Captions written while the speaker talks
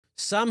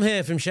Sam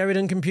here from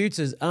Sheridan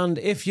Computers, and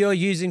if you're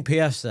using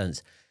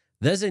pfSense,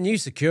 there's a new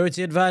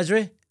security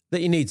advisory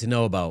that you need to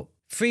know about.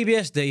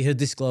 FreeBSD has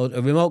disclosed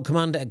a remote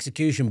command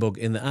execution bug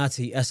in the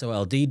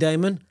rtsold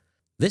daemon.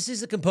 This is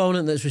the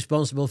component that's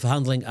responsible for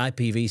handling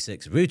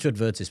IPv6 router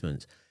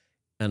advertisements.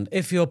 And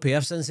if your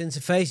pfSense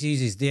interface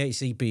uses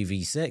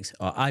DHCPv6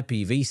 or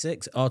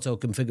IPv6 auto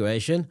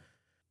configuration,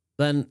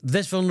 then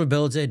this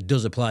vulnerability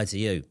does apply to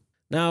you.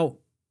 Now,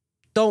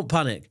 don't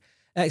panic.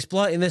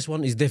 Exploiting this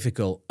one is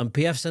difficult, and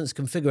pfSense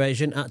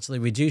configuration actually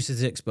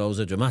reduces the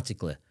exposure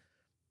dramatically.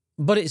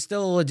 But it's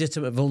still a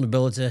legitimate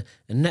vulnerability,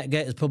 and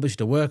Netgate has published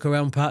a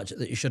workaround patch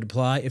that you should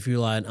apply if you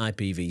rely on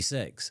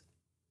IPv6.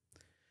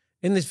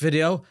 In this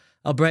video,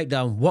 I'll break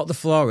down what the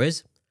flaw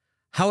is,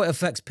 how it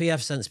affects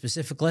pfSense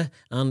specifically,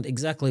 and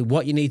exactly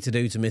what you need to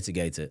do to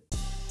mitigate it.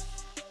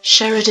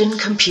 Sheridan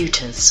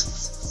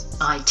Computers,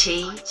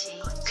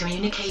 IT,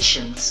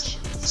 Communications,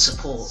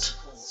 Support.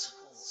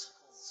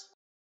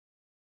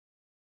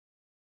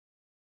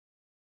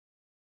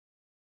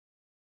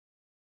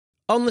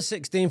 On the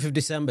 16th of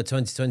December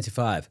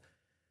 2025,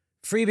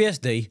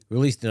 FreeBSD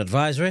released an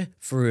advisory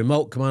for a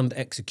remote command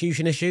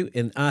execution issue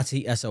in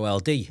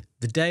rtsold,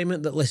 the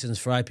daemon that listens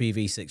for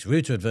IPv6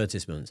 router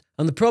advertisements.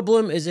 And the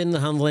problem is in the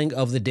handling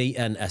of the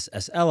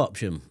DNSSL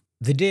option,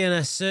 the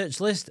DNS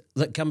search list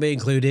that can be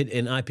included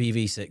in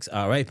IPv6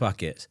 RA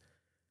packets.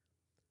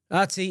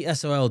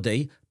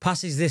 rtsold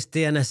passes this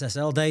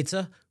DNSSL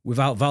data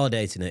without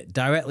validating it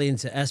directly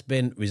into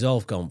sbin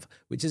resolveconf,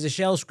 which is a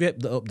shell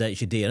script that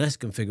updates your DNS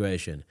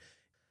configuration.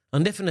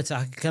 And if an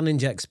attacker can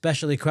inject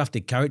specially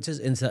crafted characters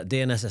into that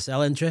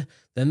DNSSL entry,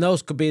 then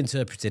those could be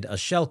interpreted as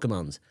shell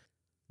commands.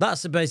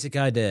 That's the basic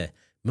idea.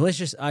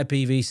 Malicious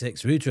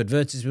IPv6 router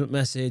advertisement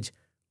message,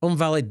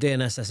 unvalid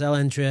DNSSL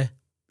entry,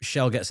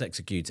 shell gets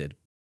executed.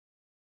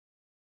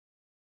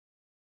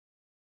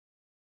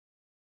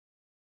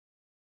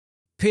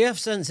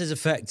 pfSense is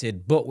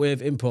affected, but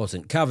with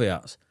important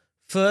caveats.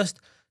 First,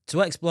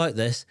 to exploit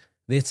this,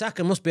 the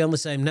attacker must be on the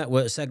same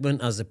network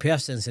segment as the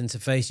pfSense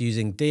interface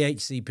using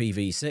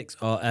DHCPv6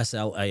 or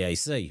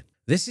SLAAC.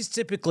 This is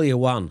typically a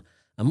WAN,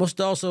 and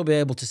must also be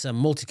able to send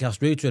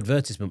multicast router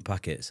advertisement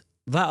packets.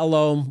 That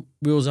alone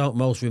rules out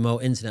most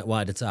remote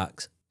internet-wide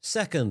attacks.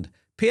 Second,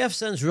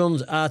 pfSense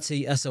runs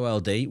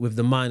rtsold with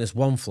the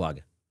 -1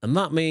 flag, and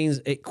that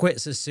means it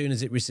quits as soon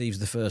as it receives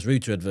the first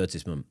router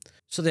advertisement.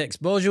 So the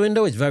exposure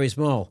window is very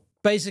small,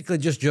 basically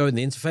just during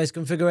the interface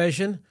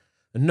configuration,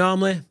 and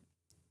normally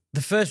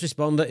the first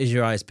responder is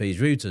your ISP's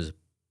routers.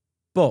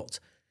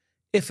 But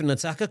if an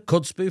attacker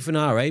could spoof an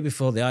RA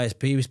before the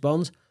ISP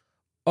responds,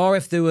 or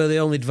if they were the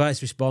only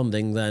device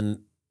responding,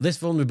 then this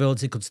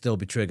vulnerability could still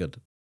be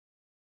triggered.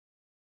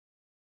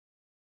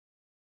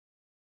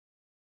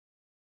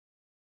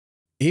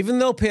 Even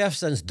though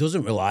pfSense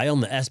doesn't rely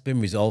on the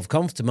sbin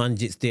resolveconf to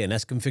manage its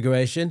DNS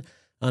configuration,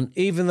 and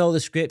even though the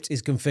script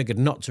is configured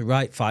not to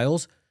write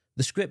files,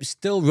 the script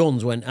still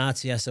runs when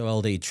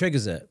rtsold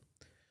triggers it.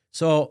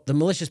 So the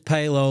malicious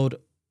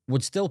payload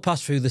would still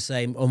pass through the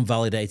same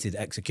unvalidated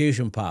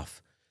execution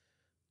path.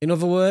 In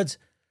other words,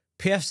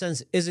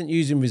 pfSense isn't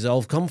using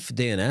resolveconf for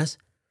DNS,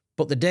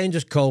 but the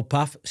dangerous code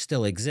path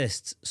still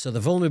exists, so the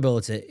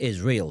vulnerability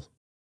is real.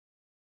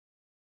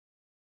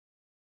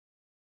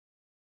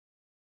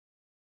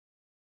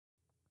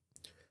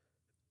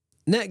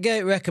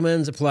 Netgate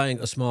recommends applying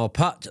a small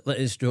patch that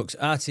instructs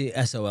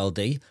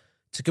rtsold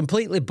to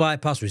completely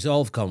bypass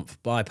resolveconf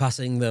by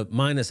passing the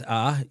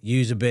 -r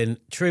user bin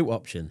true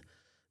option.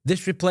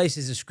 This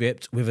replaces the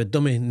script with a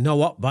dummy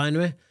no-op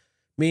binary,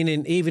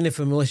 meaning even if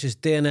a malicious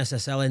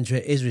DNSSL entry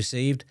is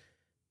received,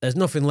 there's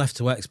nothing left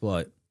to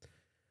exploit.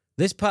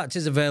 This patch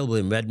is available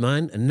in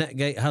Redmine, and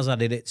Netgate has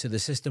added it to the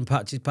system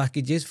patches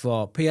packages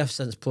for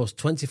pfSense Plus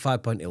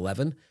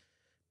 25.11,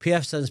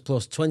 pfSense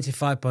Plus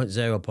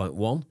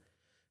 25.0.1,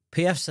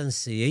 pfSense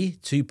CE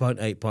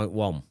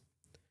 2.8.1.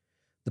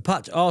 The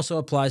patch also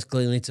applies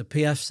cleanly to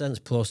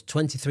pfSense Plus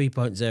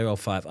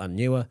 23.05 and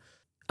newer,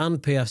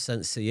 and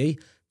pfSense CE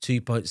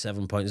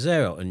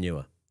 2.7.0 and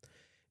newer.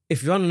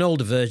 If you're on an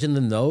older version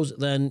than those,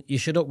 then you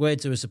should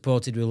upgrade to a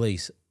supported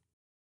release.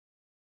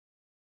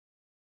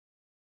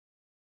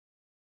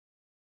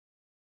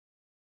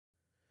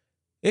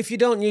 If you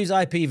don't use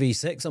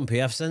IPv6 on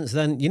pfSense,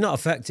 then you're not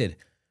affected.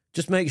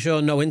 Just make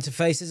sure no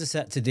interfaces are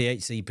set to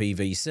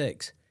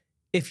DHCPv6.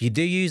 If you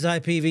do use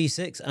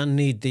IPv6 and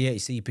need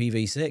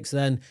DHCPv6,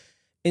 then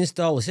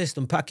install the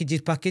System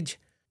Packages package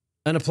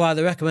and apply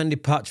the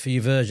recommended patch for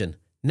your version.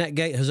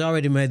 Netgate has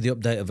already made the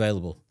update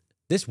available.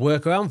 This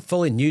workaround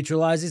fully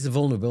neutralises the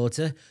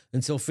vulnerability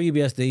until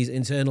FreeBSD's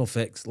internal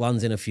fix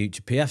lands in a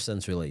future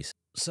pfSense release.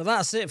 So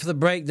that's it for the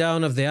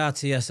breakdown of the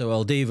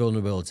rtsold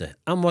vulnerability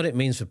and what it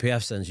means for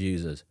pfSense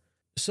users.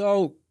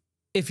 So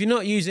if you're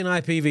not using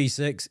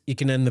IPv6, you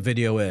can end the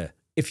video here.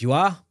 If you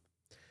are,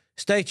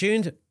 stay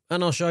tuned,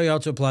 and I'll show you how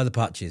to apply the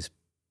patches.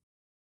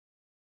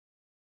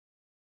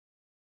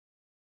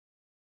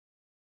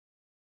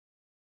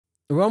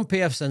 We're on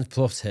pfSense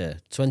Plus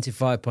here,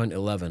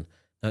 25.11.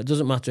 Now, it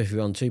doesn't matter if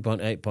you're on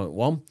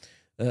 2.8.1,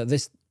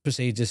 this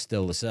procedure is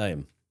still the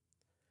same.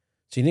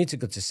 So you need to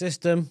go to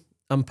System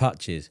and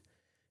Patches.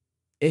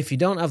 If you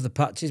don't have the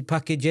Patches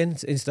package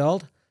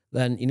installed,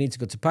 then you need to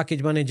go to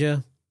Package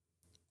Manager,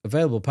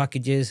 Available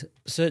Packages,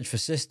 search for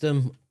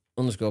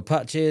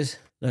System_Patches.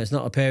 Now it's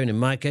not appearing in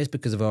my case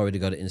because I've already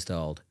got it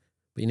installed.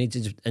 But you need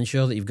to just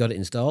ensure that you've got it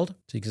installed.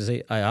 So you can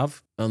see I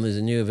have, and there's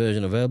a newer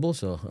version available,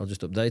 so I'll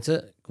just update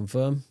it,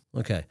 confirm.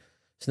 Okay,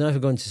 so now if we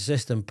go into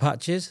System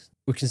Patches,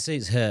 we can see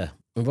it's here.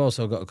 We've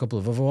also got a couple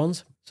of other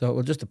ones. So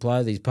we'll just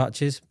apply these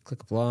patches.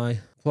 Click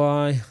Apply,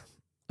 Apply,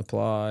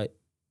 Apply,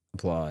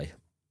 Apply.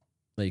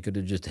 Now you could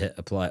have just hit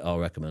Apply or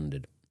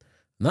Recommended.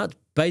 And that's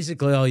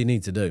basically all you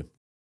need to do.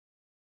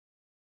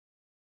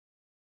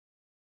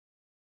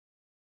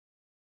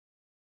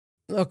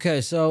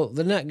 Okay, so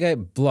the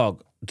Netgate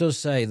blog does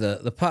say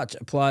that the patch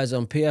applies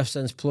on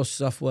pfSense Plus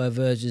software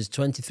versions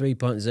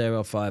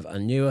 23.05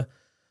 and newer,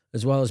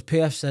 as well as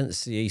pfSense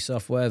CE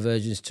software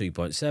versions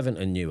 2.7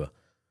 and newer.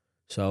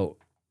 So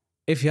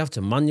if you have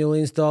to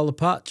manually install the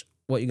patch,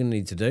 what you're going to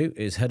need to do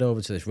is head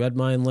over to this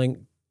Redmine link.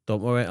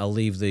 Don't worry, I'll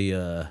leave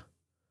the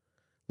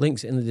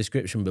links in the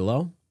description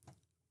below.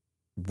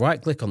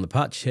 Right-click on the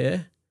patch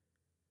here,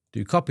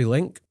 do copy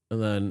link,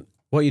 and then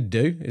what you'd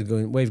do is go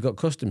in where you've got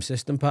custom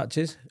system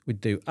patches. We'd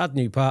do add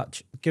new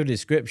patch, give a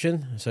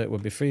description. So it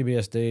would be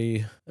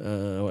FreeBSD,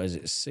 what is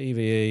it?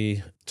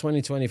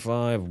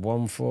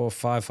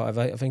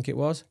 CVE-2025-14558, I think it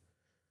was.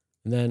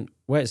 And then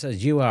where it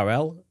says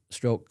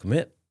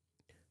URL/commit,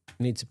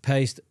 you need to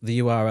paste the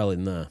URL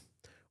in there.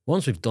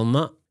 Once we've done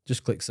that,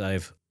 just click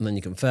save, and then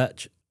you can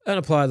fetch and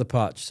apply the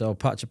patch. So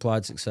patch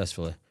applied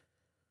successfully.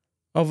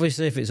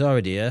 Obviously, if it's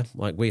already here,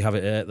 like we have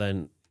it here,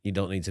 then you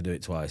don't need to do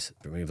it twice.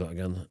 Remove that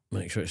again.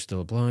 Make sure it's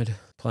still applied.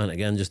 Apply it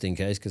again just in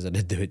case, because I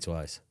did do it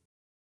twice.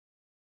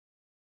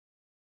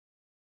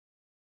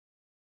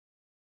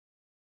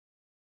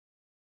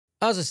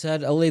 As I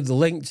said, I'll leave the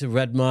link to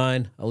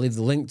Redmine. I'll leave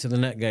the link to the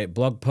Netgate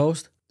blog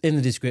post in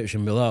the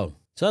description below.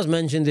 So as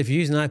mentioned, if you're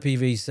using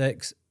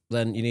IPv6,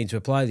 then you need to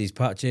apply these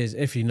patches.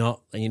 If you're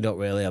not, then you don't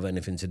really have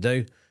anything to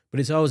do. But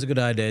it's always a good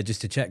idea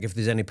just to check if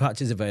there's any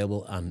patches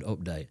available and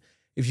update.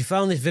 If you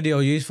found this video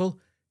useful,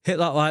 hit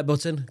that like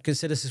button,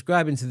 consider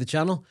subscribing to the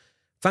channel.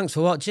 Thanks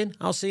for watching.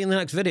 I'll see you in the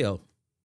next video.